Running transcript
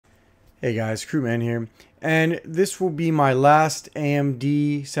Hey guys, Crewman here, and this will be my last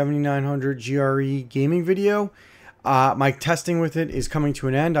AMD 7900 GRE gaming video. My testing with it is coming to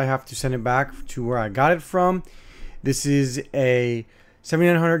an end. I have to send it back to where I got it from. This is a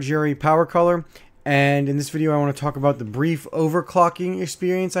 7900 GRE power color, and in this video I want to talk about the brief overclocking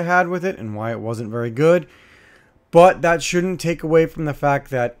experience I had with it and why it wasn't very good. But that shouldn't take away from the fact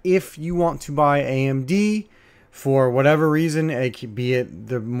that if you want to buy AMD, for whatever reason, be it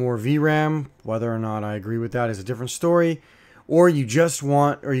the more VRAM, whether or not I agree with that is a different story, or you just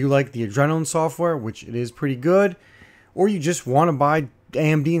want, or you like the Adrenaline software, which it is pretty good, or you just want to buy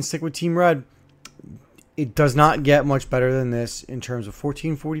AMD and stick with Team Red, it does not get much better than this in terms of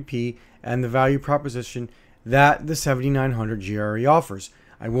 1440p and the value proposition that the 7900 GRE offers.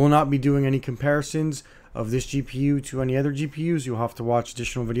 I will not be doing any comparisons of this GPU to any other GPUs. You'll have to watch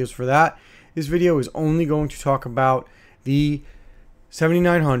additional videos for that. This video is only going to talk about the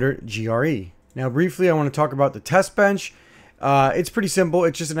 7900 GRE. Now briefly, I want to talk about the test bench. It's pretty simple.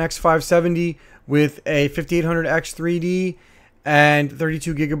 It's just an X570 with a 5800X 3D and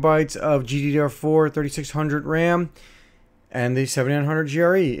 32 gigabytes of GDDR4 3600 RAM and the 7900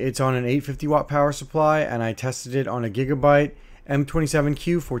 GRE. It's on an 850 watt power supply, and I tested it on a Gigabyte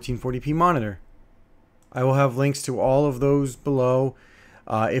M27Q 1440p monitor. I will have links to all of those below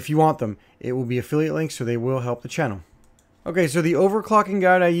if you want them. It will be affiliate links, so they will help the channel. Okay, so the overclocking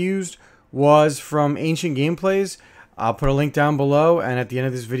guide I used was from Ancient Gameplays. I'll put a link down below and at the end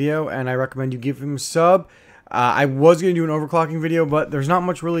of this video, and I recommend you give him a sub. I was going to do an overclocking video, but there's not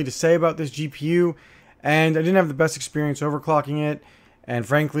much really to say about this GPU, and I didn't have the best experience overclocking it, and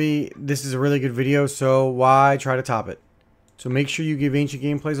frankly, this is a really good video, so why try to top it? So make sure you give Ancient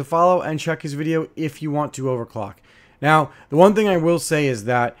Gameplays a follow and check his video if you want to overclock. Now, the one thing I will say is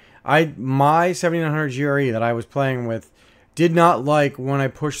that my 7900 GRE that I was playing with did not like when I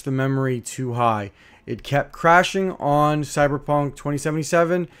pushed the memory too high. It kept crashing on Cyberpunk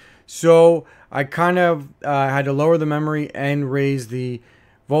 2077, so I kind of had to lower the memory and raise the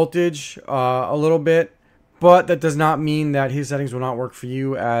voltage a little bit. But that does not mean that his settings will not work for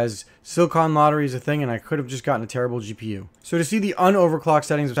you, as Silicon Lottery is a thing and I could have just gotten a terrible GPU. So to see the unoverclocked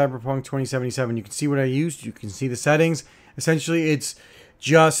settings of Cyberpunk 2077, you can see what I used. You can see the settings. Essentially, it's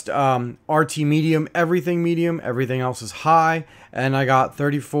just RT medium, everything else is high. And I got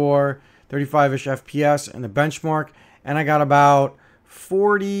 34, 35-ish FPS in the benchmark. And I got about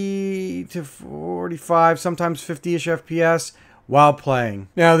 40 to 45, sometimes 50-ish FPS while playing.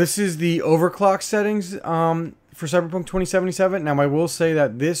 Now, this is the overclock settings for Cyberpunk 2077. Now, I will say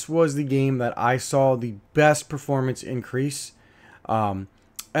that this was the game that I saw the best performance increase.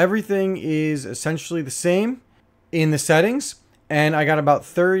 Everything is essentially the same in the settings, and I got about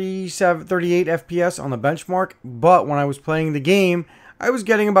 37, 38 FPS on the benchmark, but when I was playing the game, I was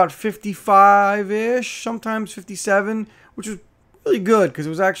getting about 55-ish, sometimes 57, which was really good because it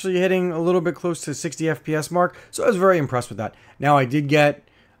was actually hitting a little bit close to 60 FPS mark, so I was very impressed with that. Now, I did get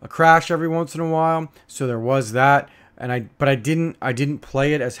a crash every once in a while, so there was that, and but I didn't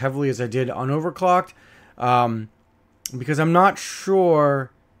play it as heavily as I did on overclocked, because I'm not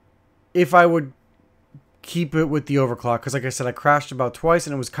sure if I would keep it with the overclock, because like I said, I crashed about twice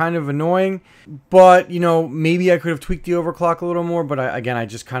and it was kind of annoying. But you know, maybe I could have tweaked the overclock a little more, but again, I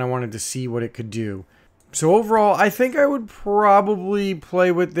just kind of wanted to see what it could do. So overall, I think I would probably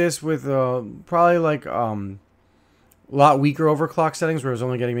play with this with probably like a lot weaker overclock settings, where I was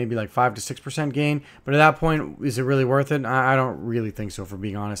only getting maybe like 5 to 6% gain. But at that point, is it really worth it? I don't really think so, for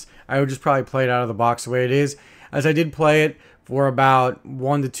being honest. I would just probably play it out of the box the way it is, as I did play it for about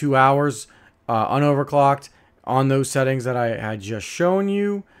 1 to 2 hours unoverclocked on those settings that I had just shown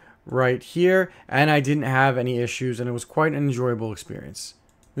you right here, and I didn't have any issues, and it was quite an enjoyable experience.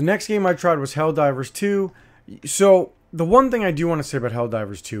 The next game I tried was Helldivers 2. So the one thing I do want to say about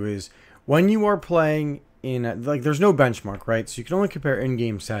Helldivers 2 is when you are playing in, like, there's no benchmark, right? So you can only compare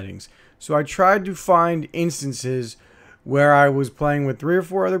in-game settings. So I tried to find instances where I was playing with 3 or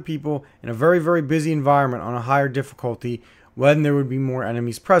 4 other people in a very, very busy environment on a higher difficulty when there would be more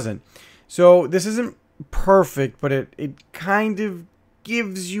enemies present. So this isn't perfect, but it kind of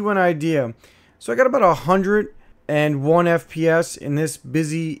gives you an idea. So I got about 101 FPS in this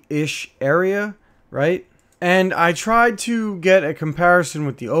busy-ish area, right? And I tried to get a comparison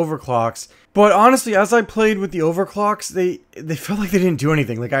with the overclocks, but honestly, as I played with the overclocks, they felt like they didn't do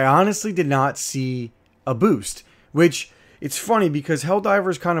anything. Like, I honestly did not see a boost, which it's funny because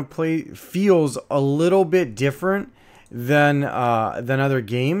Helldivers kind of feels a little bit different than other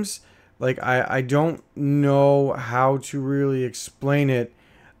games. Like, I don't know how to really explain it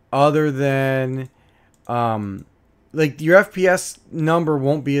other than like your FPS number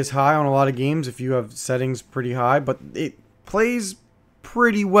won't be as high on a lot of games if you have settings pretty high, but it plays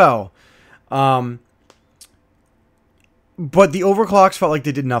pretty well. But the overclocks felt like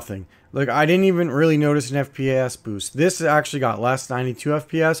they did nothing. Like, I didn't even really notice an FPS boost. This actually got less, 92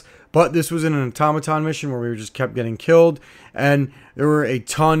 FPS, but this was in an automaton mission where we just kept getting killed, and there were a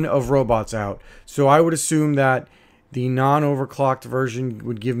ton of robots out. So I would assume that the non-overclocked version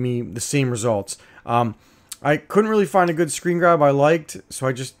would give me the same results. I couldn't really find a good screen grab I liked, so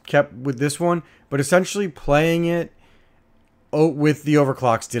I just kept with this one. But essentially playing it with the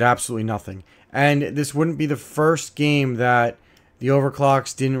overclocks did absolutely nothing. And this wouldn't be the first game that the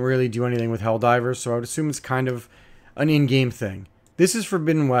overclocks didn't really do anything with Helldivers, so I would assume it's kind of an in-game thing. This is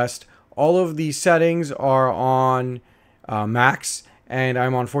Forbidden West. All of the settings are on max, and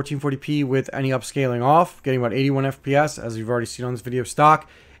I'm on 1440p with any upscaling off, getting about 81 FPS, as you've already seen on this video stock.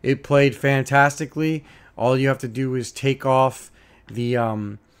 It played fantastically. All you have to do is take off the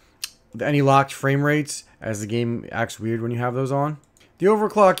any locked frame rates, as the game acts weird when you have those on. The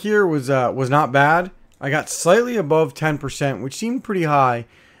overclock here was not bad. I got slightly above 10%, which seemed pretty high,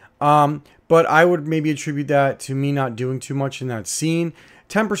 but I would maybe attribute that to me not doing too much in that scene.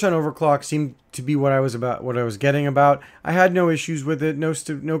 10% overclock seemed to be what I was getting about. I had no issues with it,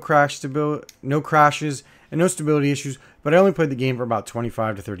 no crashes, and no stability issues. But I only played the game for about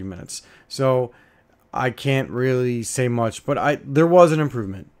 25 to 30 minutes, so I can't really say much. But there was an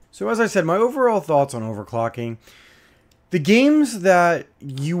improvement. So as I said, my overall thoughts on overclocking. The games that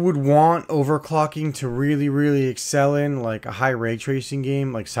you would want overclocking to really, really excel in, like a high ray tracing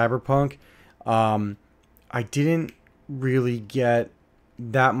game like Cyberpunk, I didn't really get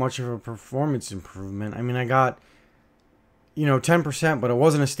that much of a performance improvement. I mean, I got, 10%, but it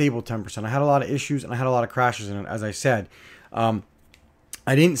wasn't a stable 10%. I had a lot of issues and I had a lot of crashes in it, as I said. I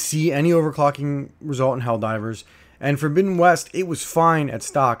didn't see any overclocking result in Helldivers. And Forbidden West, it was fine at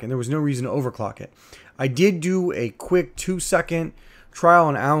stock, and there was no reason to overclock it. I did do a quick 2-second trial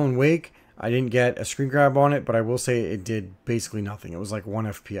on Alan Wake. I didn't get a screen grab on it, but I will say it did basically nothing. It was like 1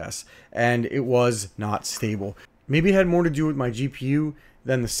 FPS, and it was not stable. Maybe it had more to do with my GPU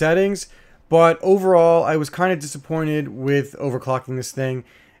than the settings, but overall, I was kind of disappointed with overclocking this thing,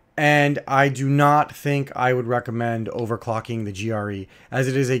 and I do not think I would recommend overclocking the GRE, as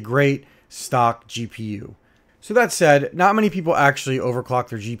it is a great stock GPU. So that said, not many people actually overclock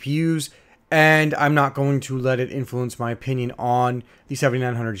their GPUs, and I'm not going to let it influence my opinion on the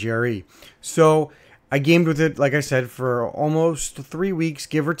 7900 GRE. So I gamed with it, like I said, for almost 3 weeks,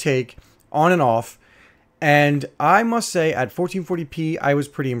 give or take, on and off. And I must say, at 1440p, I was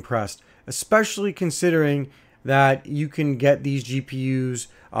pretty impressed, especially considering that you can get these GPUs,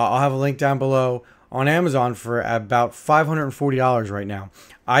 I'll have a link down below, on Amazon for about $540 right now.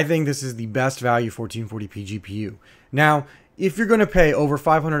 I think this is the best value 1440p GPU. Now, if you're going to pay over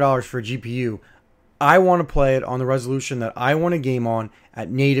 $500 for a GPU, I want to play it on the resolution that I want to game on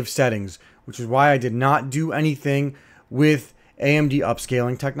at native settings, which is why I did not do anything with AMD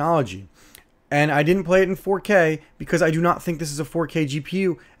upscaling technology. And I didn't play it in 4K because I do not think this is a 4K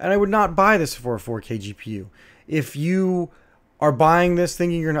GPU, and I would not buy this for a 4K GPU. If you are buying this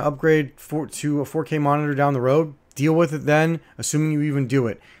thinking you're going to upgrade to a 4K monitor down the road, deal with it then, assuming you even do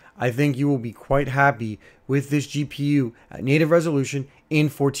it. I think you will be quite happy with this GPU at native resolution in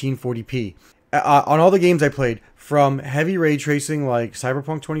 1440p. On all the games I played, from heavy ray tracing like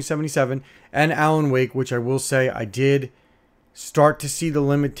Cyberpunk 2077 and Alan Wake, which I will say I did start to see the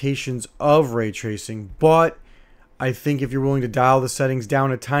limitations of ray tracing, but I think if you're willing to dial the settings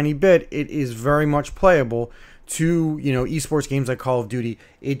down a tiny bit, it is very much playable. To, esports games like Call of Duty,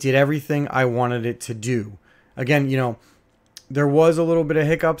 it did everything I wanted it to do. Again, there was a little bit of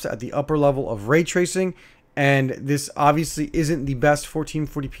hiccups at the upper level of ray tracing, and this obviously isn't the best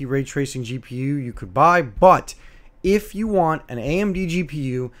 1440p ray tracing GPU you could buy, but if you want an AMD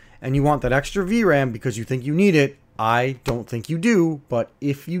GPU and you want that extra VRAM because you think you need it, I don't think you do, but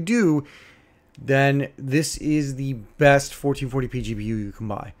if you do, then this is the best 1440p GPU you can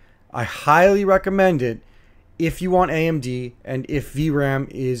buy. I highly recommend it if you want AMD and if VRAM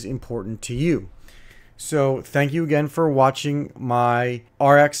is important to you. So thank you again for watching my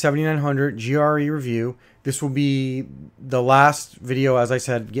RX 7900 GRE review. This will be the last video, as I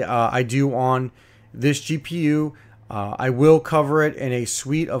said, I do on this GPU. I will cover it in a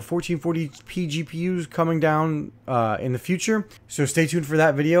suite of 1440p GPUs coming down in the future. So stay tuned for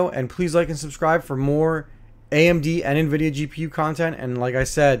that video, and please like and subscribe for more AMD and NVIDIA GPU content. And like I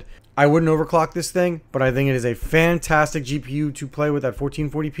said, I wouldn't overclock this thing, but I think it is a fantastic GPU to play with at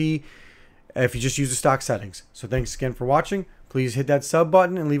 1440p if you just use the stock settings. So thanks again for watching. Please hit that sub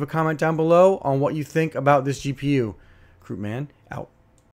button and leave a comment down below on what you think about this GPU. Croup Man